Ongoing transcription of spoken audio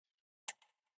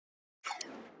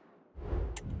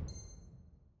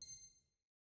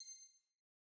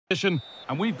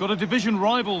And we've got a division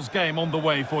rivals game on the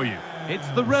way for you. It's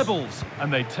the Rebels,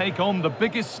 and they take on the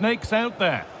biggest snakes out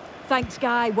there. Thanks,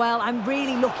 Guy. Well, I'm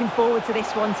really looking forward to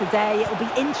this one today. It'll be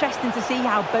interesting to see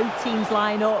how both teams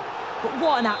line up. But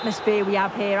what an atmosphere we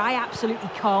have here. I absolutely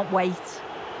can't wait.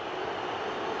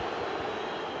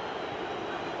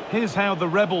 Here's how the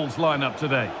Rebels line up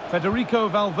today. Federico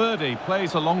Valverde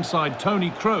plays alongside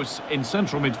Toni Kroos in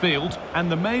central midfield, and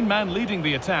the main man leading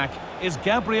the attack is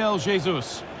Gabriel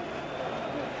Jesus.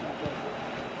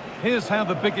 Here's how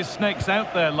the biggest snakes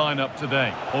out there line up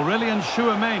today. Aurélien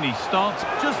Tchouameni starts,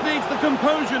 just needs the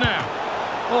composure now.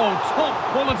 Oh, top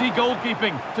quality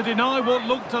goalkeeping to deny what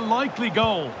looked a likely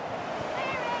goal.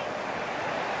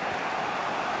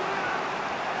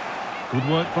 Good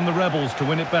work from the Rebels to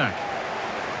win it back.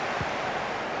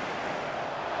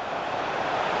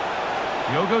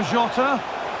 Diogo Jota.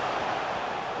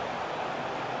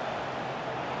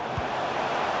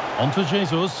 On to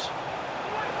Jesus.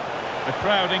 The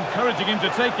crowd encouraging him to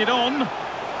take it on.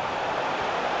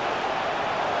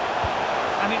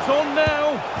 And it's on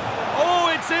now. Oh,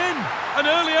 it's in! An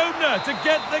early opener to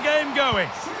get the game going.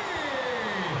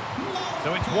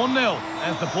 So it's 1-0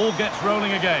 as the ball gets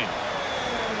rolling again.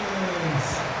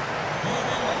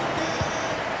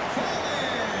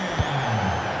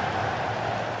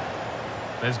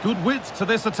 There's good width to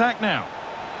this attack now.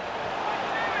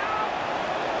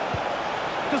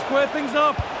 To square things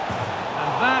up.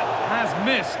 And that has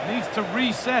missed. Needs to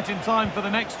reset in time for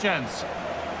the next chance.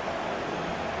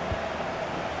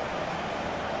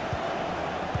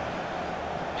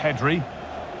 Pedri.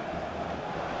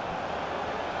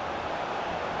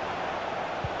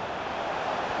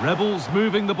 Rebels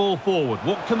moving the ball forward.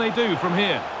 What can they do from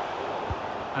here?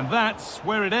 And that's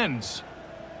where it ends.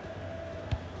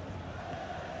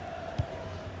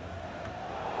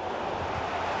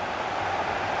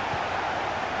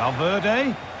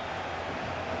 Valverde.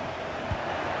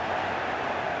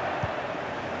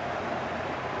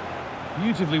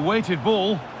 Beautifully weighted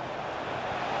ball.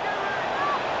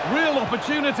 Real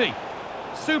opportunity.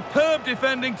 Superb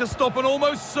defending to stop an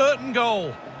almost certain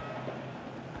goal.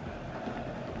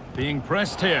 Being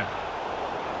pressed here.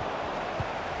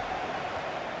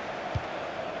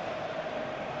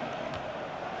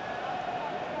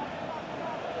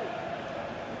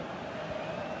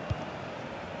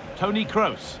 Toni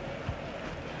Kroos.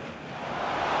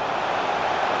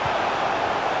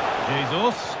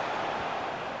 Jesus.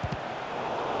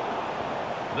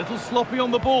 A little sloppy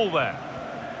on the ball there.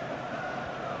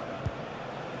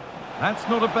 That's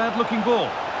not a bad-looking ball.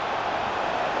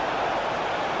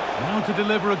 Now to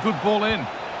deliver a good ball in.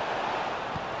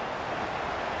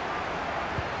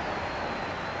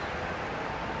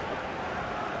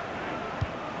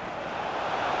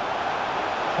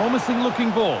 Promising-looking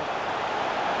ball.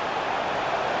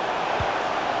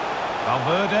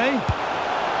 Valverde.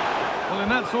 Well, in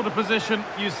that sort of position,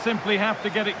 you simply have to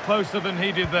get it closer than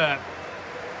he did there.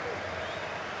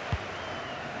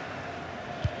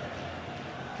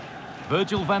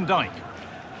 Virgil van Dijk.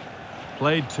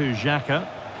 Played to Xhaka.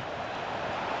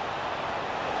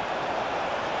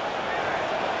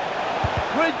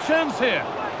 Great chance here.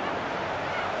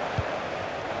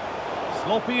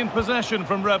 Sloppy in possession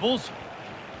from Rebels.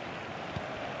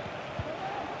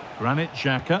 Granit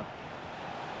Xhaka.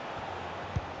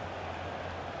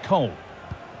 Cole.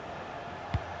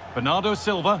 Bernardo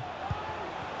Silva.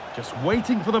 Just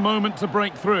waiting for the moment to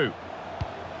break through.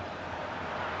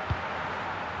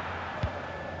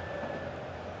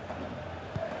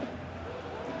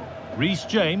 Reece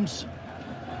James.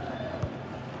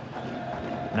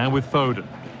 Now with Foden.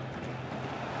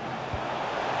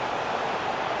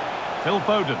 Phil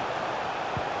Foden.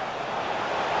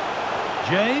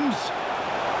 James.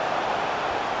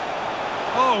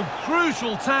 Oh,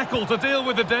 crucial tackle to deal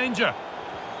with the danger.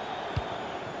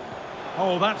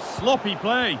 Oh, that's sloppy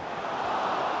play.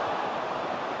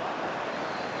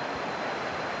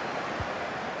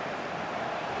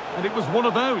 And it was one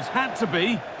of those, had to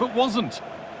be, but wasn't.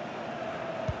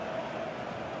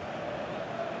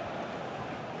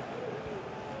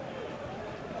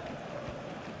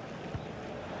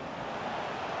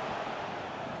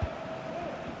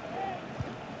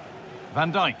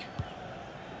 Van Dijk.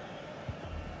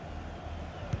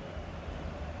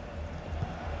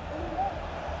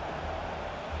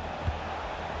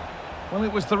 Well,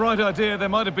 it was the right idea. There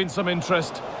might have been some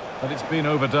interest, but it's been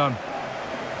overdone.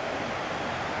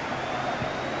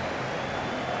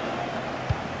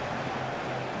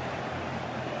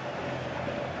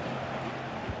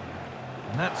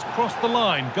 And that's crossed the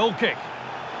line. Goal kick.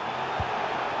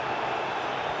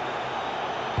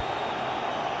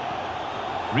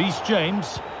 Reece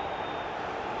James.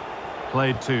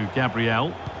 Played to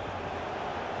Gabriel.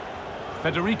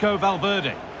 Federico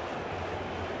Valverde.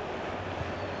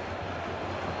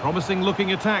 A promising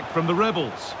looking attack from the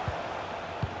Rebels.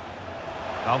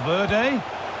 Valverde.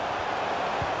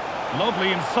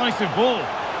 Lovely incisive ball.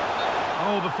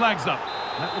 Oh, the flag's up.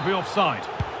 That will be offside.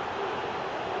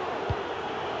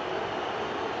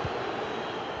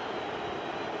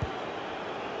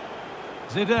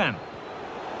 Zidane.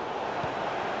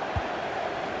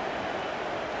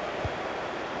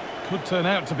 Could turn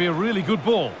out to be a really good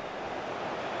ball.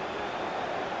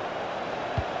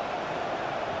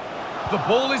 The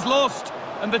ball is lost,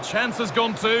 and the chance has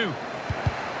gone too.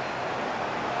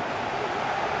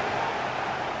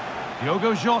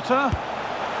 Diogo Jota.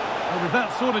 Well, with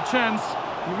that sort of chance,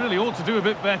 he really ought to do a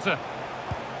bit better.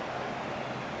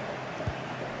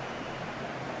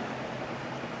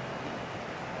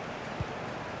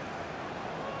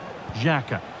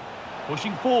 Xhaka.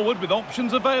 Pushing forward with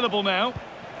options available now.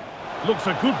 Looks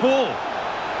a good ball.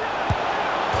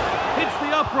 Hits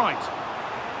the upright.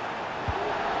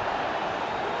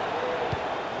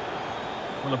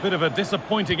 Well, a bit of a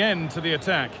disappointing end to the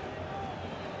attack.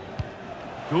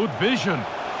 Good vision.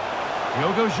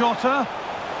 Diogo Jota.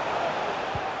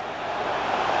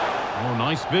 Oh,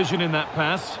 nice vision in that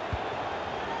pass.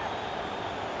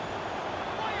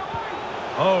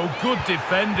 Oh, good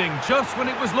defending, just when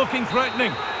it was looking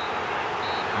threatening.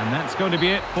 And that's going to be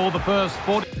it for the first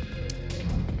 40.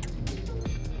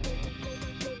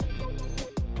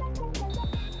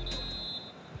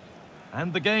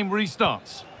 And the game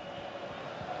restarts.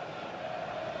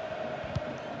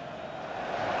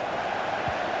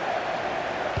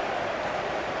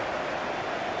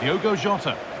 Diogo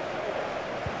Jota.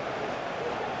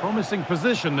 Promising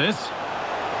position, this.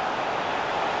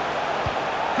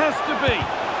 Has to be.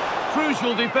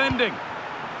 Crucial defending.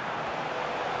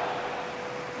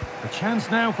 A chance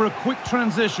now for a quick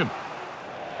transition.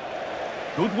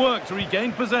 Good work to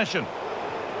regain possession.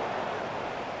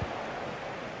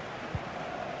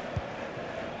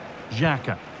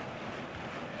 Xhaka.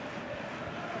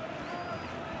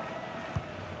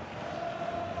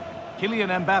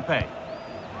 Kylian Mbappe.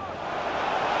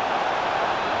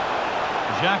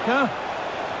 Xhaka.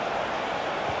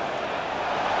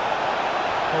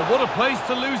 Oh, what a place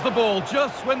to lose the ball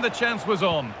just when the chance was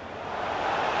on.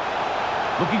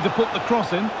 Looking to put the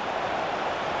cross in.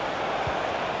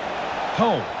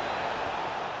 Cole.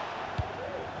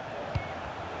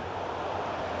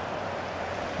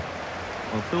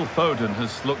 Well, Phil Foden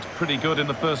has looked pretty good in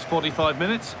the first 45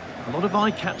 minutes. A lot of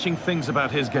eye-catching things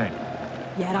about his game.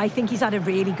 Yeah, I think he's had a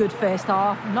really good first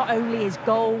half. Not only his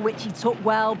goal, which he took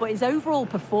well, but his overall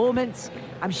performance.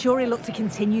 I'm sure he'll look to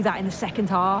continue that in the second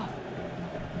half.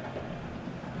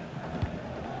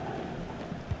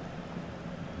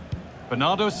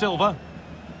 Bernardo Silva.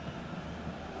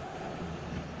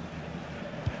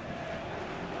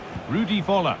 Rudi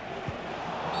Voller.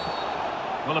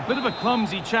 Well, a bit of a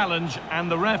clumsy challenge,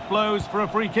 and the ref blows for a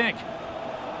free kick.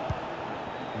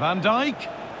 Van Dijk.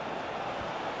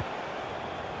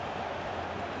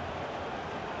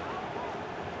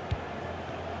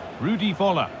 Rudi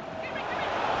Voller.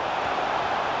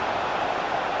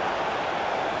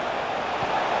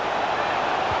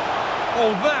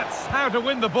 Oh, that's how to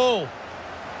win the ball.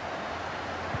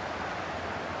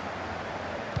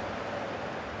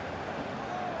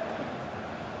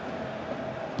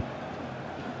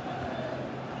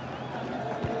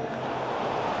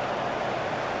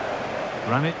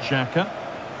 Granit Xhaka.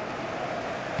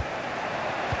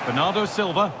 Bernardo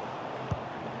Silva.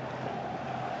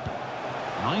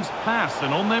 Nice pass,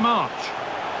 and on their march.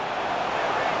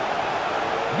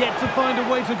 Yet to find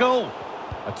a way to goal.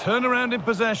 A turnaround in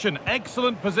possession.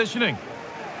 Excellent positioning.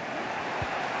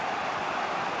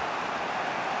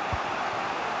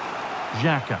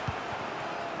 Xhaka.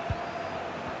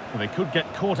 Well, they could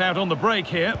get caught out on the break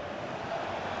here.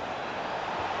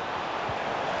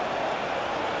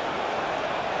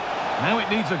 Now it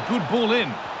needs a good ball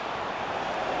in.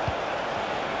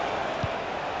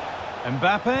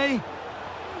 Mbappe.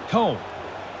 Cole.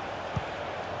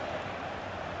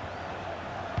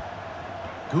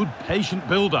 Good patient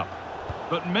build-up.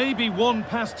 But maybe one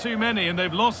pass too many and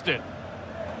they've lost it.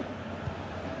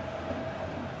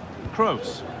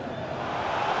 Kroos.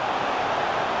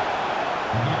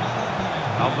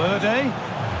 Valverde.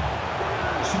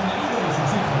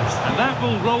 And that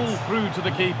will roll through to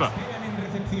the keeper.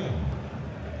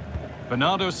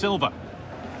 Bernardo Silva.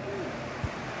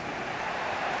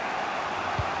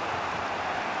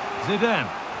 Zidane.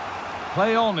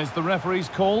 Play on is the referee's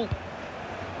call.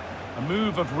 A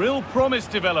move of real promise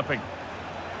developing.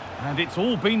 And it's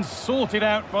all been sorted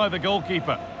out by the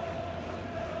goalkeeper.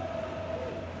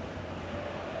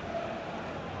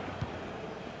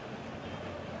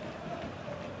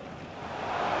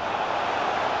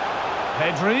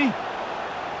 Pedri.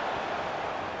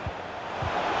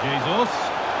 Jesus.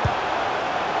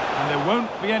 And there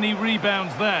won't be any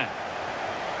rebounds there.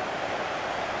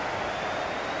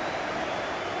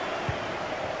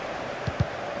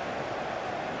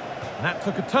 That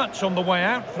took a touch on the way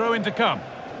out, throw in to come.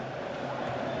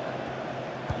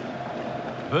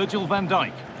 Virgil van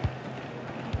Dijk.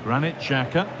 Granit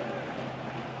Xhaka.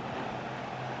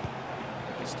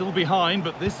 Still behind,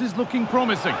 but this is looking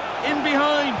promising. In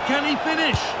behind, can he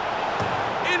finish?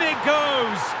 In it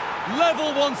goes!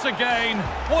 Level once again.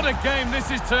 What a game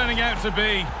this is turning out to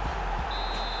be.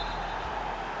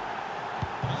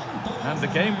 And the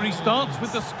game restarts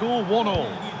with the score 1-1.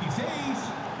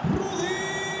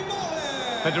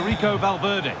 Federico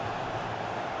Valverde.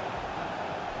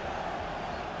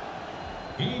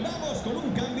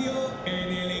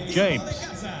 James.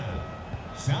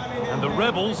 And the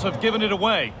Rebels have given it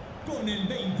away.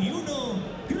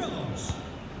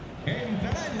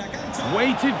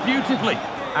 Weighted beautifully.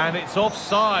 And it's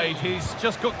offside. He's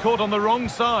just got caught on the wrong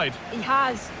side. He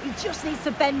has. He just needs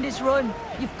to bend his run.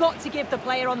 You've got to give the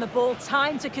player on the ball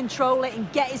time to control it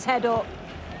and get his head up.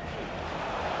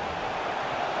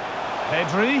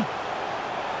 Pedri.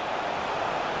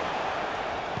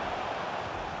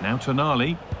 Now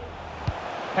Tonali.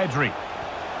 Pedri.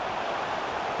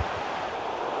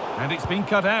 And it's been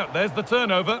cut out. There's the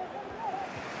turnover.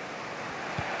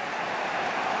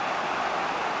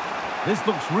 This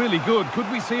looks really good.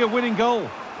 Could we see a winning goal?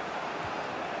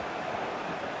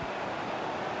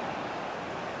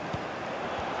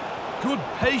 Good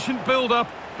patient build-up,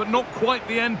 but not quite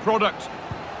the end product.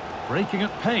 Breaking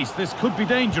at pace, this could be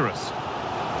dangerous.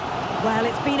 Well,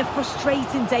 it's been a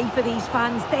frustrating day for these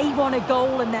fans. They want a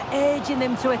goal and they're urging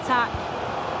them to attack.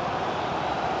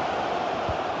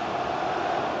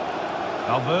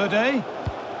 Valverde.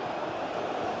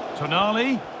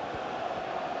 Tonali.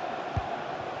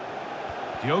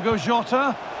 Diogo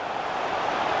Jota.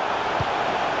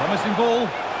 Promising ball.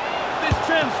 This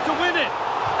chance to win it.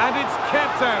 And it's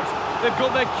kept out. They've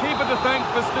got their keeper to thank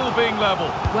for still being level.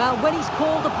 Well, when he's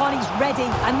called upon, he's ready.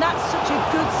 And that's such a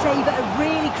good save at a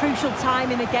really crucial time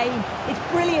in the game.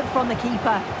 It's brilliant from the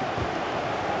keeper.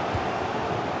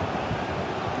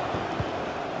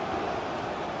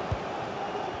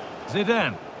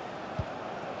 Zidane.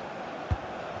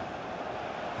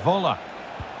 Vola.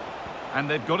 And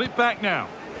they've got it back now.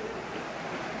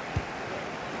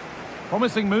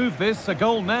 Promising move this. A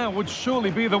goal now would surely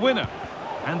be the winner.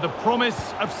 And the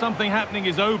promise of something happening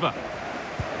is over.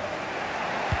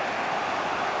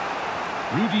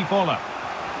 Rudi Vola.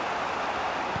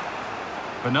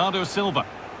 Bernardo Silva.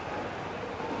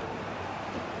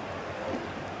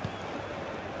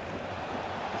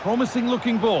 Promising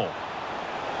looking ball.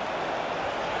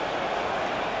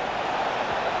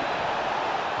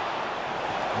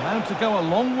 Allowed to go a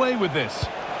long way with this.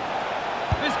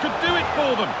 This could do it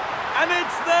for them. And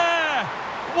it's there!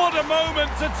 What a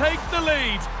moment to take the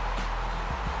lead!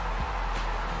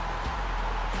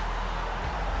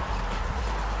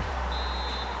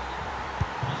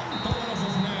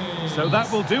 So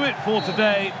that will do it for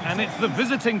today, and it's the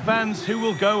visiting fans who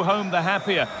will go home the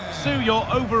happier. Sue, your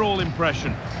overall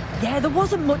impression? Yeah, there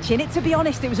wasn't much in it, to be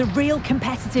honest. It was a real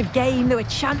competitive game. There were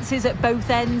chances at both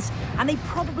ends, and they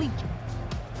probably